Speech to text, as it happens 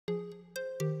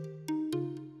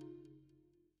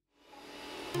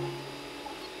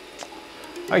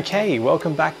Okay,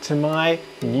 welcome back to my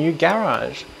new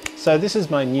garage. So this is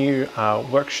my new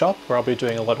workshop where I'll be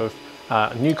doing a lot of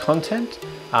new content.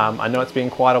 I know it's been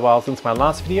quite a while since my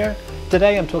last video.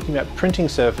 Today I'm talking about printing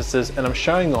surfaces and I'm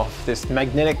showing off this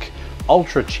magnetic,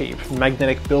 ultra cheap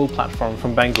magnetic build platform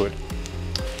from Banggood.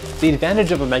 The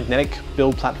advantage of a magnetic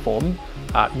build platform,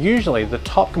 usually the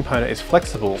top component is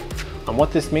flexible. And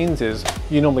what this means is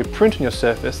you normally print on your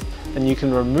surface and you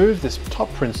can remove this top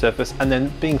print surface, and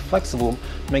then being flexible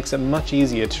makes it much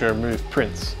easier to remove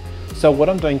prints. So what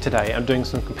I'm doing today, I'm doing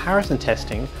some comparison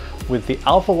testing with the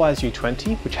Argofox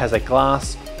U20, which has a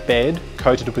glass bed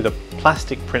coated with a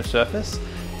plastic print surface,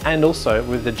 and also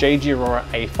with the Argofox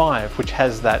A5, which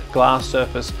has that glass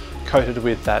surface coated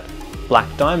with that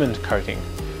black diamond coating.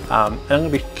 And I'm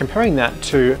going to be comparing that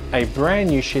to a brand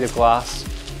new sheet of glass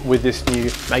with this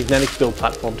new magnetic build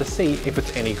platform to see if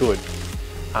it's any good.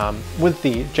 With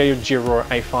the Argofox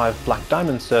A5 black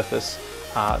diamond surface,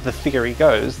 the theory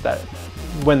goes that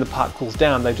when the part cools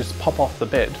down, they just pop off the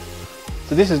bed.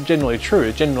 So this is generally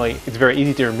true. Generally, it's very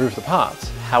easy to remove the parts.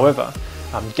 However,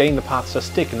 getting the parts to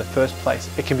stick in the first place,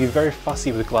 it can be very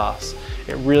fussy with glass.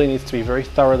 It really needs to be very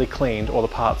thoroughly cleaned, or the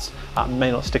parts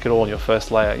may not stick at all in your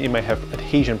first layer. You may have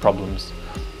adhesion problems.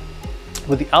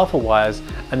 With the alpha wires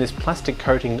and this plastic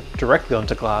coating directly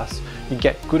onto glass, you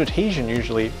get good adhesion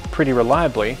usually pretty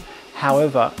reliably.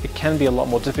 However, it can be a lot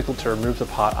more difficult to remove the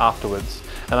part afterwards.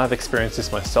 And I've experienced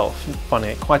this myself, finding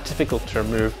it quite difficult to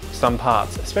remove some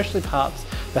parts, especially parts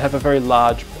that have a very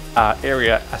large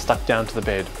area stuck down to the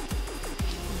bed.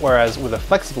 Whereas with a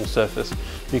flexible surface,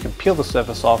 you can peel the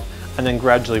surface off and then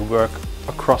gradually work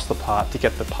across the part to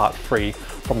get the part free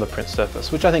from the print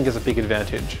surface, which I think is a big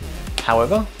advantage.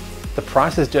 However, the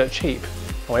price is dirt cheap,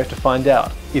 and we have to find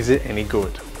out, is it any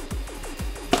good?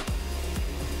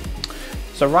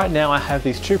 So right now I have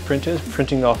these two printers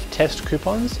printing off test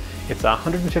coupons. It's a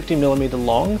 150mm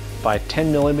long by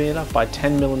 10mm by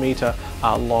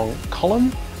 10mm long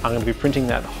column. I'm going to be printing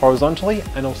that horizontally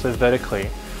and also vertically.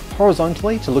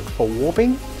 Horizontally to look for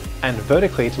warping, and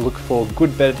vertically to look for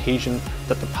good bed adhesion,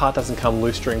 that the part doesn't come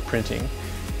loose during printing.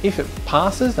 If it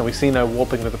passes and we see no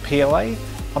warping with a PLA,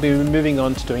 I'll be moving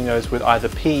on to doing those with either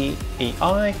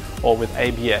PEI or with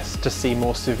ABS to see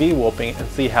more severe warping and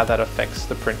see how that affects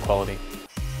the print quality.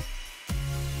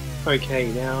 Okay,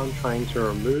 now I'm trying to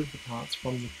remove the parts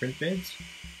from the print beds.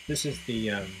 This is the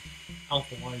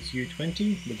Argofox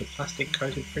U20 with the plastic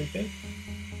coated print bed.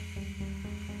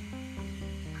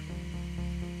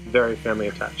 Very firmly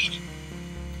attached.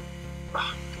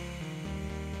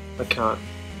 I can't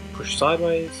push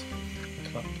sideways,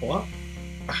 I can't pull up.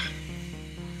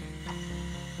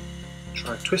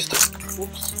 Try to twist it.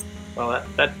 Oops. Well,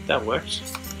 that worked.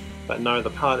 But no, the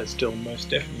part is still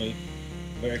most definitely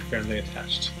very firmly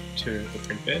attached to the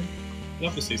print bed. And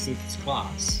obviously, since it's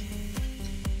glass,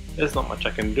 there's not much I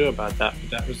can do about that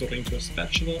without resorting to a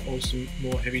spatula or some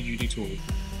more heavy-duty tools.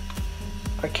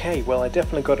 Okay, well, I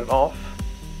definitely got it off.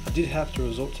 I did have to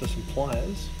resort to some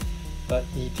pliers, but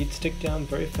it did stick down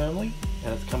very firmly,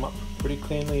 and it's come up pretty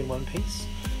cleanly in one piece.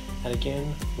 And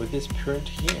again, with this print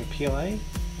here in PLA,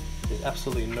 there's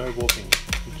absolutely no warping,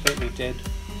 completely dead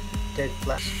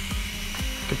flat.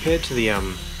 Compared to the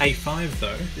A5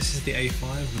 though, this is the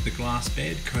A5 with the glass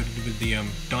bed coated with the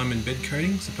diamond bed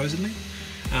coating, supposedly.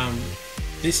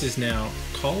 This is now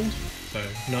cold, so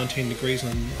 19 degrees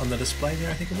on the display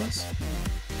there, I think it was.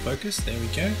 Focus, there we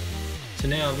go. So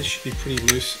now this should be pretty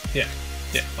loose. Yeah,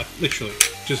 like literally,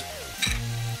 just,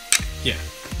 yeah,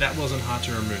 that wasn't hard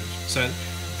to remove. So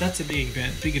that's a big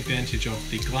advantage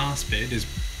of the glass bed, is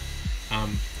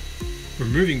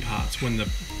removing parts when the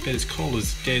bed is cold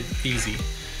is dead easy,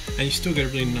 and you still get a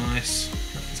really nice,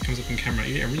 this comes up on camera,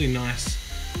 you get a really nice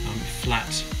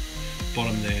flat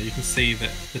bottom there. You can see that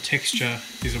the texture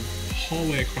is a whole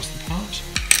way across the part.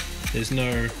 There's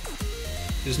no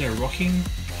rocking,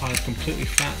 the part is completely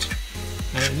flat.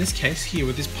 And in this case here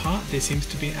with this part, there seems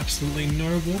to be absolutely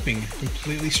no warping,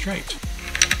 completely straight.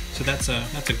 So that's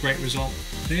a great result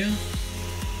there.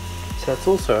 So that's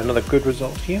also another good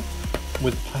result here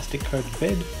with the plastic coated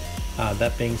bed.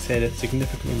 That being said, it's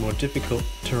significantly more difficult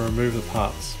to remove the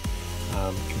parts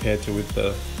compared to with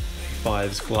the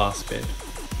A5's glass bed.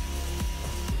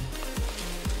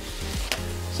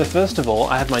 So first of all,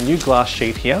 I have my new glass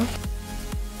sheet here.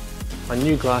 My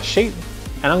new glass sheet,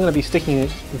 and I'm going to be sticking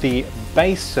the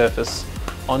base surface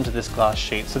onto this glass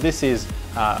sheet. So this is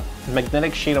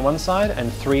magnetic sheet on one side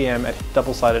and 3M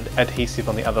double-sided adhesive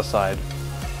on the other side.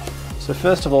 So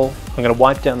first of all, I'm going to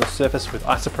wipe down the surface with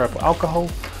isopropyl alcohol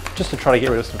just to try to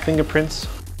get rid of some fingerprints,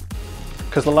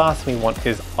 because the last thing we want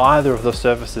is either of the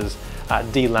surfaces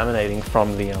delaminating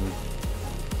from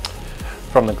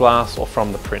from the glass or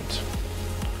from the print. So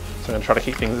I'm going to try to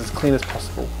keep things as clean as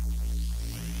possible.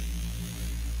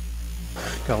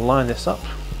 Going to line this up.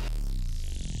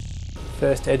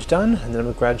 First edge done, and then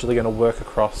we're gradually going to work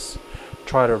across.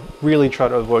 Really try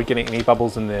to avoid getting any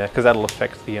bubbles in there, because that'll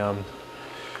affect the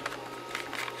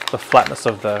flatness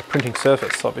of the printing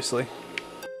surface, obviously.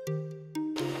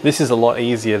 This is a lot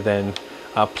easier than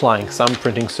applying some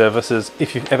printing surfaces.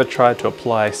 If you've ever tried to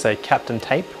apply, say, Captain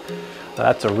tape,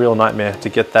 that's a real nightmare to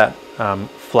get that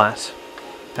flat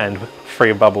and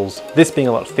free of bubbles. This being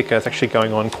a lot thicker, it's actually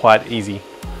going on quite easy.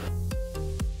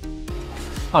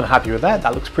 I'm happy with that.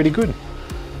 That looks pretty good.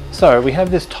 So we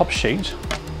have this top sheet,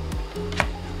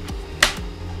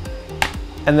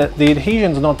 and the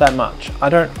adhesion's not that much. I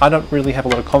don't really have a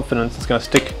lot of confidence it's going to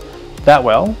stick that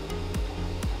well.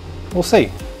 We'll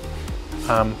see.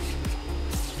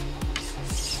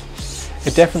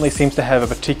 It definitely seems to have a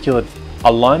particular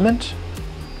alignment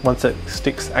once it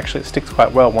sticks. Actually, it sticks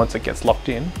quite well once it gets locked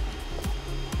in.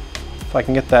 If I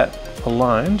can get that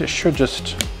aligned, it should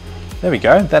just, there we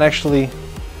go.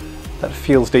 That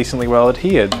feels decently well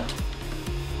adhered.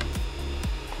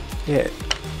 Yeah.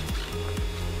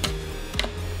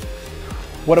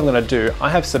 What I'm going to do, I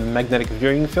have some magnetic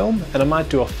viewing film and I might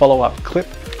do a follow-up clip.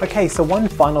 Okay, so one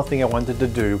final thing I wanted to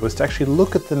do was to actually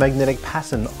look at the magnetic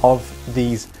pattern of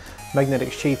these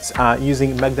magnetic sheets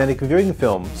using magnetic viewing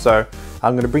film. So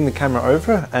I'm going to bring the camera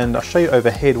over and I'll show you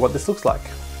overhead what this looks like.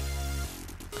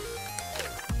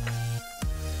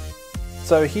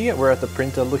 So here we're at the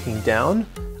printer looking down.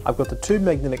 I've got the two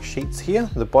magnetic sheets here,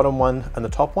 the bottom one and the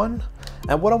top one.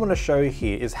 And what I want to show you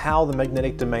here is how the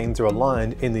magnetic domains are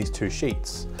aligned in these two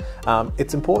sheets.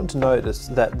 It's important to notice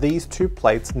that these two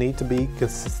plates need to be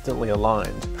consistently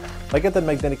aligned. If I get the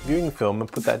magnetic viewing film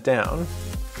and put that down,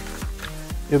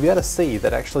 you'll be able to see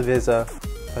that actually there's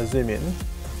if I zoom in,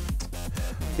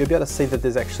 you'll be able to see that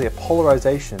there's actually a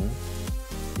polarization.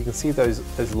 You can see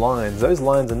those lines. Those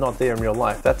lines are not there in real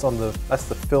life. That's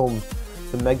the film,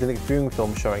 the magnetic viewing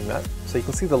film showing that. So you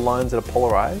can see the lines that are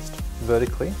polarized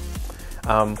vertically.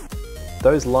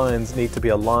 Those lines need to be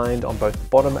aligned on both the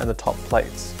bottom and the top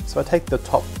plates. So I take the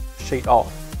top sheet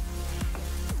off.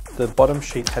 The bottom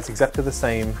sheet has exactly the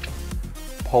same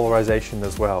polarization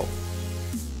as well.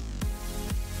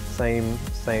 Same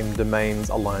domains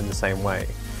aligned the same way.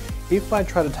 If I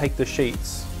try to take the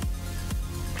sheets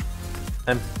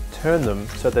and turn them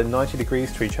so they're 90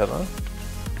 degrees to each other,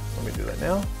 let me do that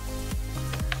now,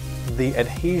 the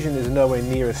adhesion is nowhere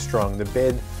near as strong.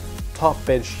 The top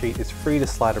bed sheet is free to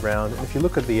slide around, and if you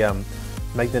look at the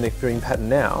magnetic viewing pattern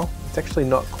now, it's actually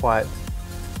not quite,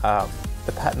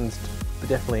 the pattern's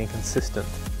definitely inconsistent.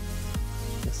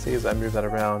 You can see as I move that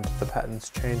around, the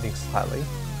pattern's changing slightly.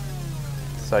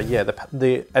 So yeah,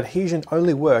 the adhesion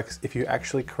only works if you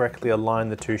actually correctly align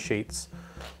the two sheets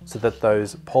so that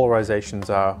those polarizations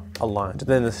are aligned.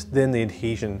 Then the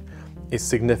adhesion is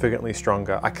significantly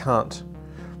stronger.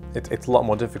 It's a lot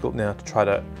more difficult now to try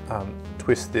to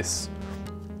twist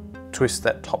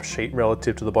that top sheet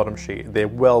relative to the bottom sheet. They're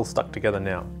well stuck together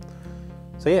now.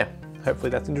 So yeah, hopefully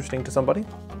that's interesting to somebody.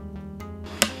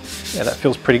 Yeah, that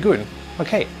feels pretty good.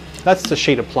 Okay, that's the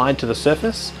sheet applied to the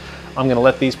surface. I'm going to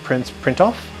let these prints print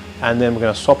off, and then we're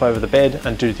going to swap over the bed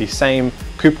and do the same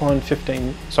coupon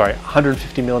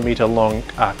 150mm long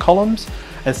columns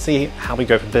and see how we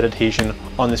go for bed adhesion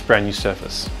on this brand new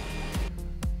surface.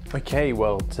 Okay,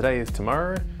 well today is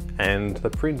tomorrow and the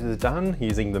print is done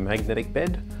using the magnetic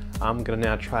bed. I'm going to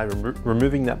now try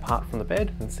removing that part from the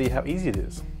bed and see how easy it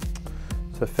is.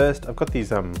 So first I've got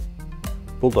these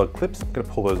bulldog clips. I'm going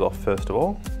to pull those off first of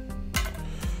all.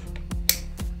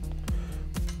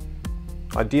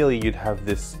 Ideally you'd have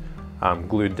this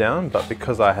glued down, but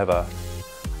because I have a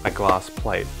glass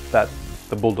plate, the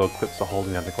bulldog clips are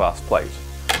holding down the glass plate.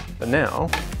 But now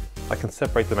I can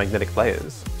separate the magnetic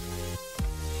layers,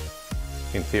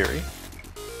 in theory.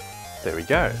 There we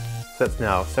go. So that's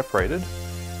now separated.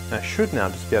 And I should now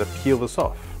just be able to peel this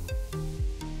off.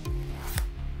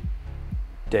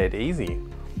 Dead easy.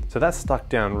 So that's stuck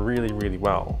down really, really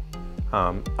well.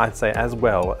 I'd say as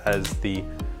well as the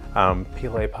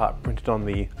PLA part printed on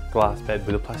the glass bed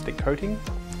with a plastic coating.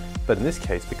 But in this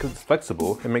case, because it's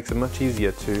flexible, it makes it much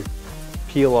easier to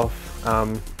peel off.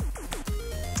 Let's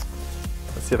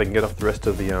see if I can get off the rest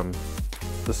of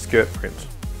the skirt print.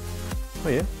 Oh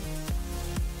yeah,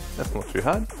 that's not too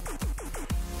hard.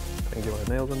 I can get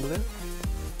my nails under there.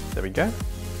 There we go.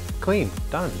 Clean,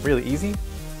 done, really easy.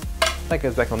 That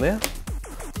goes back on there.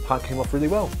 Part came off really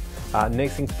well.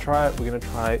 Next thing to try, we're going to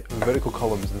try vertical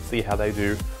columns and see how they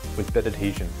do with bed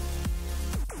adhesion.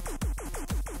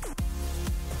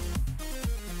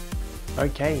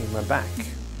 Okay, we're back.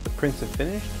 The prints have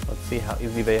finished, let's see how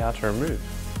easy they are to remove.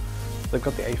 So I've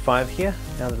got the A5 here.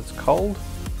 Now that it's cold,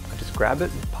 I just grab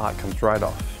it and the part comes right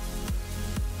off.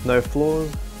 No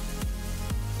flaws.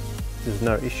 There's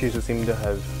no issues that seem to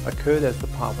have occurred as the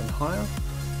part went higher.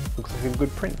 Looks like a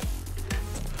good print.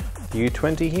 The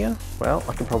U20 here, well,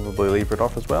 I can probably leave it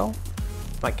off as well.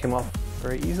 That came off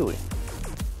very easily.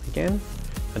 Again,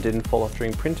 I didn't fall off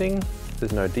during printing.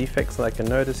 There's no defects that I can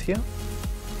notice here.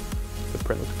 The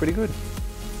print looks pretty good.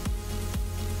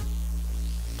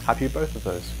 Happy with both of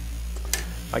those.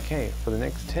 Okay, for the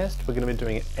next test, we're going to be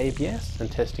doing ABS and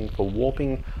testing for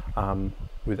warping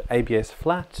with ABS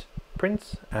flat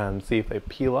prints and see if they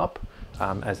peel up,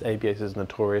 as ABS is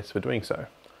notorious for doing so.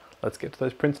 Let's get to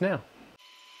those prints now.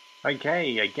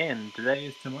 Okay, again, today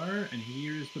is tomorrow, and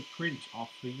here is the print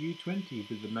off the U20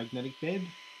 with the magnetic bed.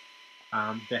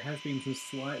 There has been some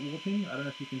slight warping. I don't know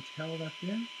if you can tell that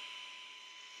there.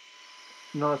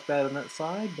 Not as bad on that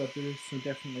side, but there is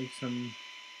definitely some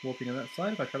warping on that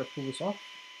side. If I try to pull this off,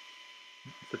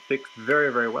 it's fixed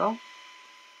very, very well.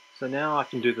 So now I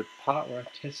can do the part where I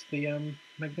test the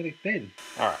magnetic bed.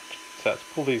 Alright, so let's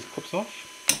pull these clips off.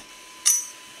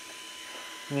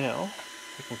 Now,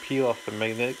 I can peel off the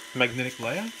magnetic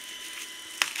layer, like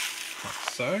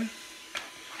so.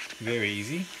 Very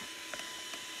easy.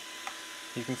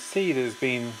 You can see there's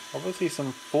been obviously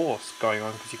some force going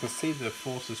on, because you can see the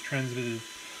force is transmitted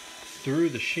through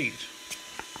the sheet.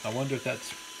 I wonder if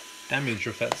that's damage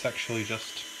or if that's actually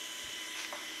just...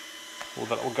 well,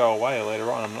 that will go away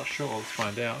later on, I'm not sure, let's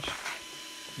find out.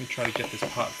 Let me try to get this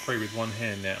part free with one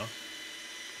hand now.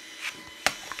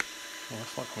 Oh,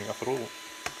 it's not coming off at all.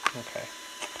 Okay.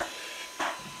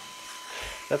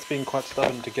 That's been quite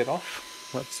stubborn to get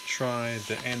off. Let's try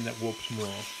the end that warped more.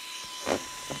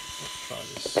 Let's try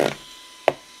this.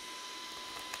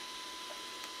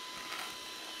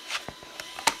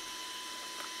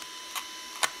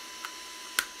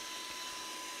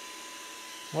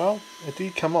 Well, it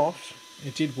did come off.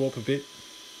 It did warp a bit.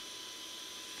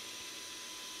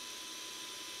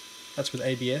 That's with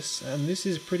ABS, and this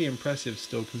is pretty impressive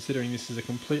still, considering this is a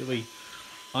completely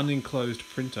unenclosed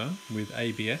printer with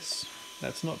ABS.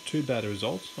 That's not too bad a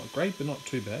result. Not great, but not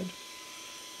too bad.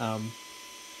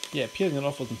 Yeah, peeling it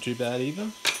off wasn't too bad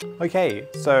either. Okay,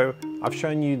 so I've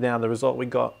shown you now the result we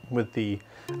got with the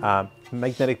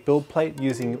magnetic build plate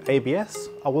using ABS.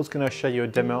 I was going to show you a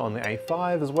demo on the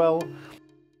A5 as well.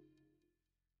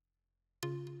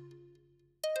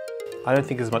 I don't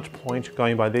think there's much point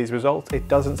going by these results. It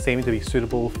doesn't seem to be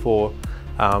suitable for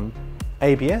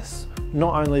ABS,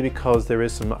 not only because there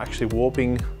is some actually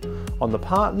warping on the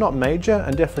part, not major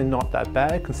and definitely not that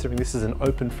bad considering this is an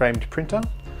open framed printer.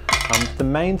 The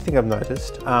main thing I've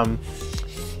noticed, on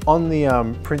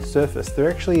the print surface, there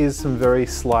actually is some very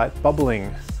slight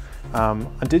bubbling.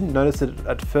 I didn't notice it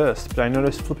at first, but I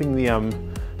noticed flipping the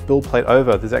build plate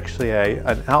over, there's actually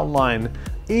an outline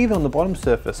even on the bottom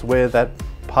surface where that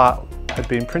part had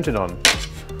been printed on.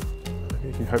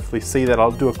 You can hopefully see that.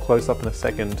 I'll do a close-up in a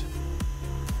second.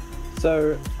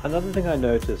 So another thing I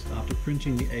noticed after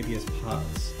printing the ABS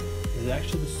parts is that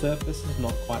actually the surface is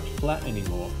not quite flat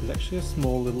anymore. There's actually a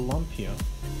small little lump here.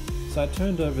 So I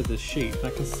turned over the sheet and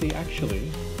I can see actually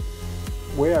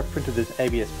where I printed this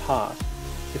ABS part,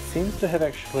 it seems to have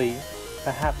actually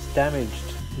perhaps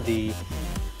damaged the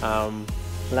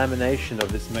lamination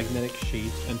of this magnetic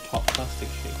sheet and top plastic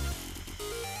sheet.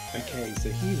 Okay, so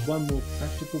here's one more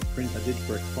practical print I did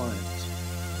for a client.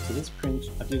 So this print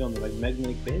I did on the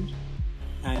magnetic bed,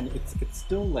 and it's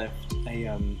still left a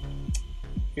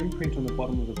imprint on the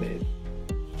bottom of the bed.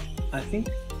 I think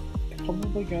it's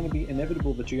probably going to be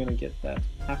inevitable that you're going to get that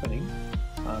happening,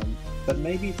 but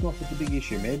maybe it's not such a big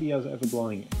issue. Maybe I was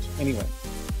overblowing it. Anyway,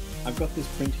 I've got this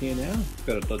print here now. I've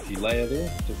got a dodgy layer there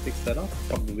to fix that up,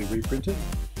 probably reprint it.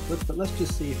 But let's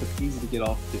just see if it's easy to get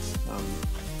off this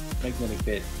magnetic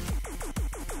bed.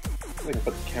 I can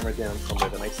put the camera down somewhere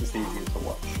that makes this easier to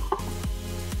watch.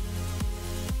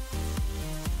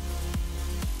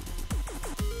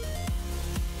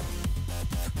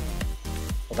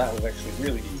 Well, that was actually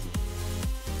really easy.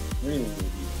 Really easy.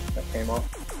 That came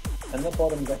off. And the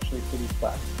bottom's actually pretty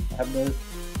flat. I have no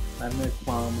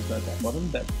qualms about that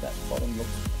bottom. That bottom looks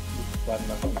flat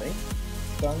enough on me.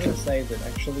 So I'm going to say that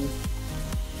actually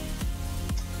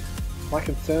my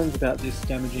concerns about this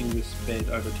damaging this bed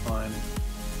over time,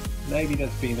 maybe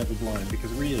that's been overblown,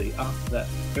 because really after that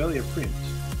earlier print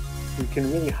we can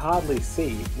really hardly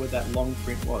see where that long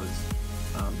print was.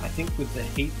 I think with the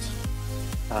heat,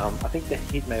 I think the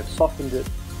heat may have softened it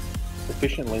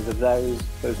sufficiently that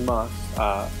those marks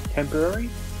are temporary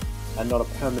and not a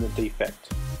permanent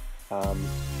defect.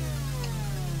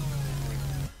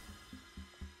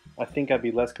 I think I'd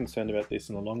be less concerned about this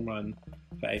in the long run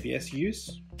for ABS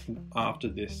use after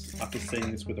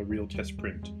seeing this with a real test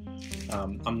print.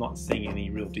 I'm not seeing any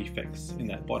real defects in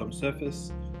that bottom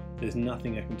surface. There's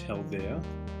nothing I can tell there.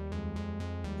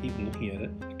 Even looking at it,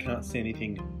 I can't see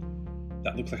anything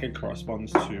that looks like it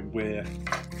corresponds to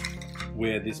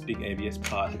where this big ABS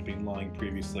part had been lying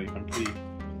previously.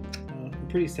 I'm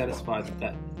pretty satisfied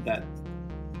that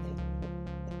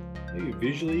maybe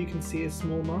visually you can see a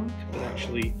small mark, but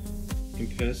actually in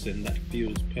person that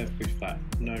feels perfectly flat.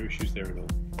 No issues there at all.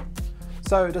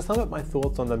 So to sum up my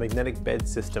thoughts on the magnetic bed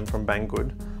system from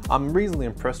Banggood, I'm reasonably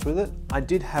impressed with it. I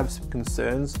did have some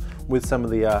concerns with some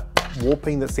of the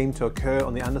warping that seemed to occur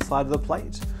on the underside of the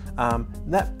plate.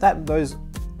 Those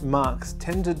marks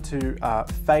tended to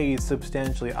fade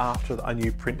substantially after a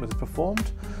new print was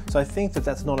performed, so I think that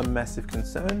that's not a massive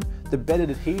concern. The bedded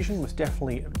adhesion was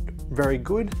definitely very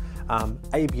good.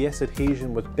 ABS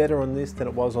adhesion was better on this than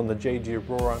it was on the JD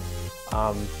Aurora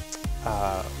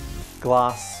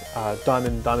glass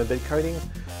diamond bed coating,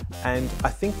 and I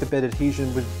think the bed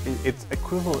adhesion it's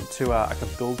equivalent to like a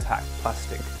build tack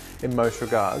plastic in most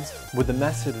regards, with the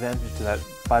massive advantage to that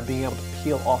by being able to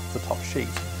peel off the top sheet.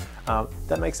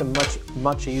 That makes it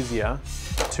much easier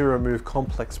to remove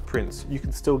complex prints. You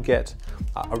can still get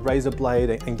a razor blade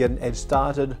and get an edge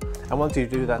started, and once you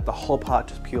do that, the whole part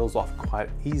just peels off quite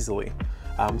easily.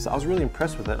 So I was really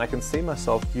impressed with it, and I can see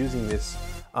myself using this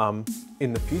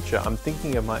in the future. I'm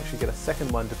thinking I might actually get a second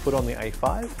one to put on the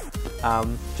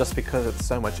A5, just because it's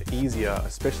so much easier,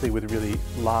 especially with really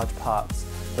large parts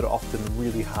that are often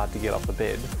really hard to get off the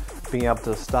bed. Being able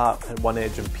to start at one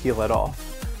edge and peel it off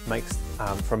makes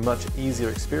for a much easier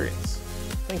experience.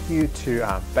 Thank you to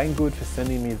Banggood for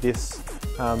sending me this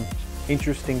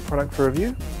interesting product for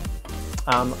review.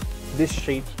 This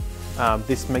sheet,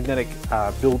 this magnetic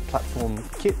build platform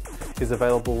kit is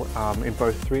available in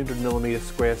both 300mm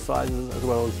square sizes as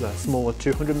well as the smaller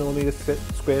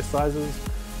 200mm square sizes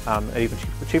at even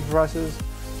cheaper prices.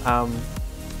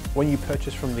 When you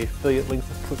purchase from the affiliate links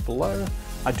I've put below,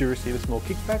 I do receive a small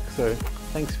kickback, so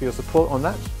thanks for your support on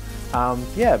that.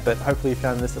 Yeah, but hopefully you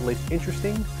found this at least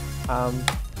interesting.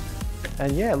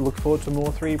 And yeah, look forward to more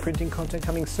 3D printing content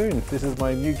coming soon. This is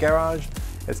my new garage.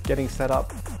 It's getting set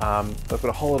up. I've got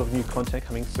a whole lot of new content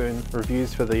coming soon.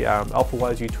 Reviews for the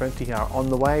AlphaWise U20 are on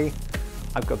the way.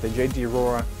 I've got the JD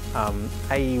Aurora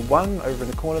A1 over in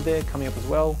the corner there coming up as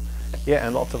well. Yeah,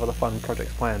 and lots of other fun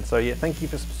projects planned. So yeah, thank you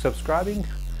for subscribing,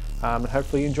 and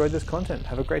hopefully you enjoyed this content.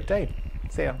 Have a great day.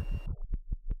 See ya.